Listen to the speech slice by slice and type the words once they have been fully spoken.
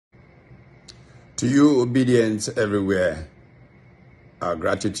To you, obedience everywhere, our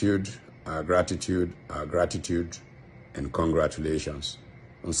gratitude, our gratitude, our gratitude, and congratulations.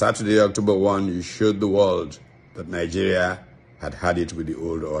 On Saturday, October 1, you showed the world that Nigeria had had it with the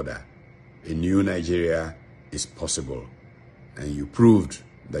old order. A new Nigeria is possible, and you proved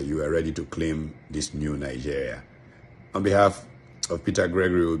that you are ready to claim this new Nigeria. On behalf of Peter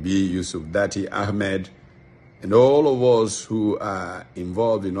Gregory Obi, Yusuf Dati Ahmed, and all of us who are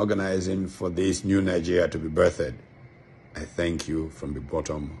involved in organizing for this new Nigeria to be birthed, I thank you from the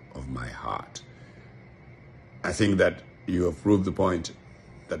bottom of my heart. I think that you have proved the point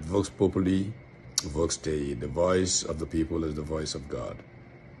that Vox Populi, Vox Dei, the voice of the people is the voice of God.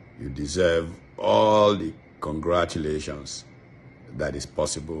 You deserve all the congratulations that is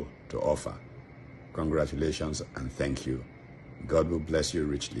possible to offer. Congratulations and thank you. God will bless you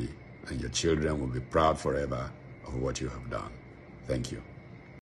richly, and your children will be proud forever of what you have done. Thank you.